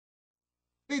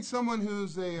Need someone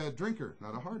who's a drinker,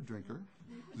 not a hard drinker.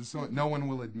 Just so no one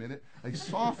will admit it. A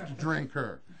soft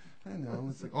drinker. I know.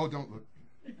 Let's see. Oh, don't look.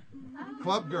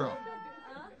 Club girl.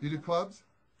 You do clubs?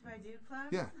 Do I do clubs?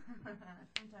 Yeah. From time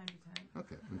to time.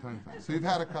 Okay, from time to time. So you've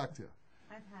had a cocktail.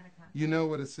 I've had a cocktail. You know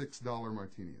what a $6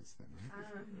 martini is then,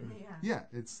 right? Yeah.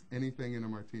 Yeah, it's anything in a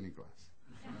martini glass,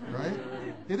 right?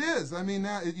 It is. I mean,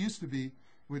 now it used to be,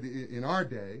 in our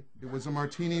day, it was a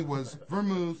martini was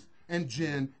vermouth and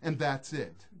gin, and that's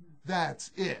it.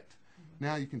 That's it.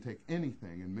 Now you can take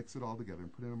anything and mix it all together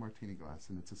and put it in a martini glass,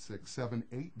 and it's a $6, $7,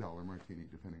 $8 martini,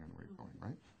 depending on where you're going,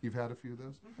 right? You've had a few of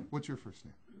those? What's your first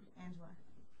name? Angela.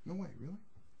 No way, really?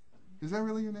 Is that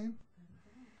really your name?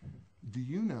 Do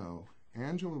you know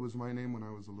Angela was my name when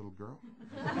I was a little girl?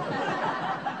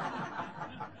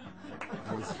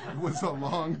 It was a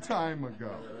long time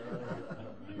ago.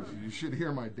 You should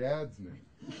hear my dad's name.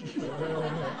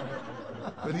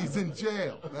 But he's in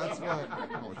jail. That's why.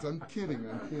 Oh, I'm kidding.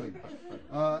 I'm kidding.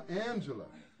 Angela,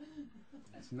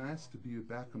 it's nice to be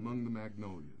back among the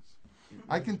magnolias.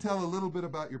 I can tell a little bit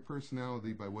about your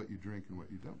personality by what you drink and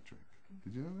what you don't drink.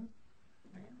 Did you know that?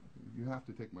 You have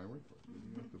to take my word for it.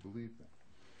 You have to believe that.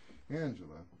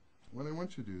 Angela, what I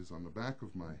want you to do is on the back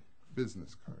of my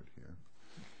business card here,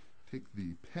 take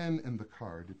the pen and the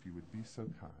card, if you would be so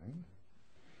kind.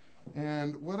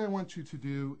 And what I want you to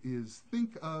do is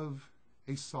think of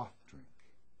a soft drink,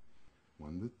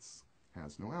 one that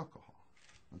has no alcohol.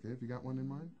 Okay, have you got one in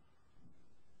mind?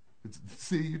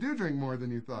 See, you do drink more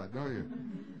than you thought, don't you?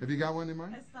 Have you got one in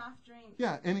mind? A soft drink.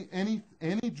 Yeah, any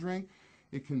drink.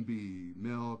 It can be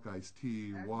milk, iced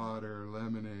tea, water,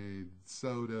 lemonade,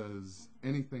 sodas,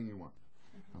 anything you want.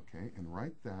 Okay, and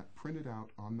write that, print it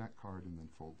out on that card, and then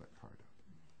fold that card up.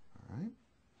 All right?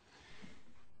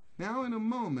 Now, in a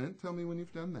moment, tell me when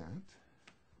you've done that.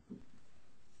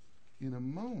 In a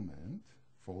moment,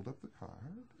 fold up the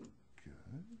card.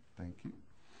 Good, thank you.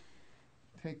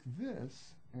 Take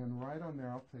this and write on there,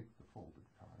 I'll take the folded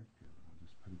card. Good, I'll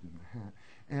just put it in the hat.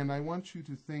 And I want you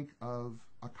to think of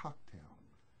a cocktail.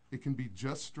 It can be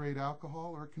just straight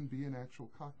alcohol or it can be an actual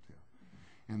cocktail.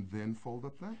 And then fold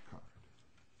up that card.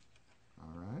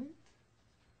 All right?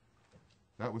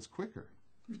 That was quicker.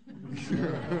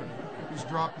 Just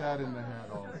drop that in the hat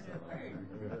also.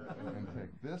 And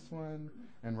take this one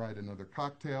and write another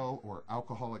cocktail or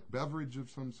alcoholic beverage of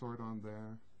some sort on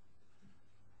there.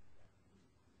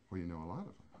 Well, you know a lot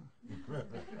of them, huh?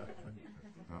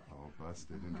 Uh-oh,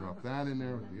 busted. And drop that in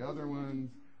there with the other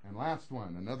ones. And last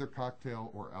one, another cocktail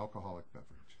or alcoholic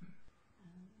beverage.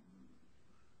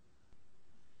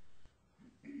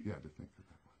 You had to think of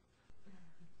that one.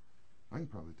 I can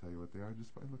probably tell you what they are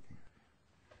just by looking at it.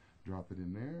 Drop it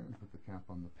in there and put the cap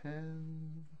on the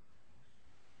pen.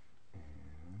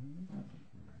 And there we go.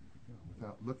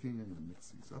 Without looking, I'm going to mix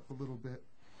these up a little bit.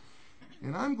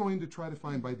 And I'm going to try to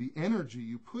find by the energy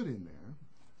you put in there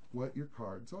what your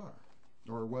cards are.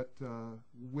 Or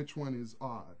which one is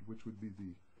odd, which would be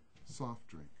the soft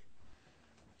drink.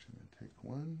 I'm going to take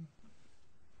one.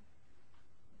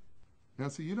 Now,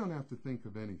 see, you don't have to think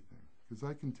of anything, because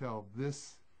I can tell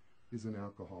this is an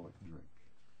alcoholic drink.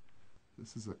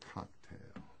 This is a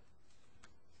cocktail.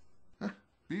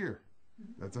 Beer.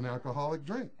 That's an alcoholic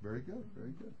drink. Very good,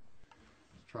 very good.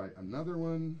 Let's try another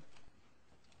one.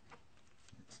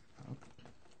 Mix it up.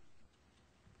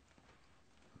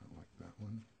 I like that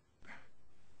one.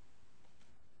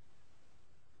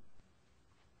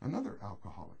 Another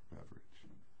alcoholic beverage.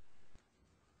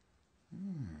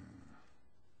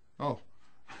 Oh,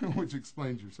 which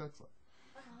explains your sex life.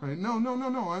 Right? No.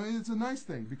 I mean, it's a nice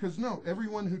thing because no,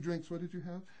 everyone who drinks, what did you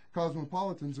have?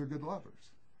 Cosmopolitans are good lovers.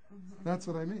 That's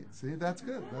what I mean. See, that's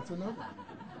good. That's another one.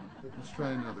 Let's try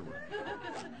another one.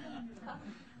 How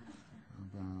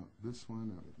about this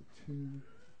one out of the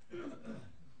two?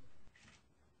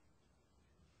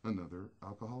 Another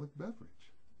alcoholic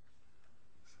beverage.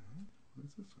 See, what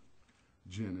is this one?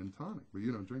 Gin and tonic. But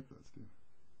you don't drink those, do you?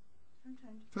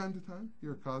 From Time to time?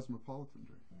 You're a cosmopolitan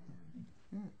drink.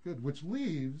 Yeah, good. Which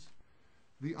leaves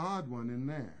the odd one in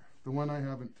there. The one I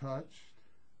haven't touched.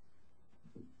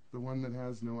 The one that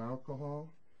has no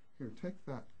alcohol. Here, take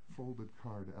that folded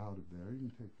card out of there. You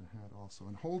can take the hat also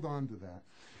and hold on to that.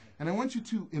 And I want you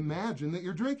to imagine that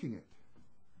you're drinking it.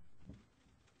 Okay.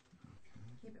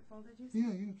 Keep it folded, you say?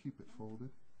 Yeah, you can keep it folded.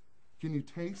 Can you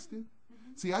taste it?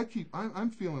 See, I'm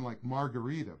feeling like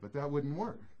margarita, but that wouldn't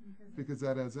work because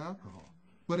that has alcohol.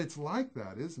 But it's like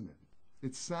that, isn't it?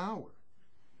 It's sour,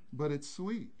 but it's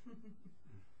sweet,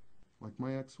 like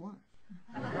my ex-wife.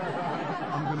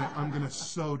 I'm gonna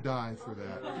so die for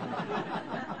that.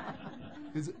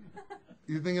 Is it?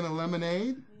 You thinking of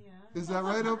lemonade? Yeah. Is that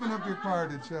right? Open up your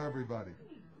card and show everybody.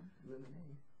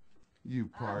 Lemonade. You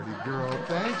party girl.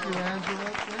 Thank you, Angela.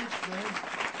 Thanks, babe.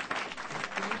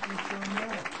 Thank you so much.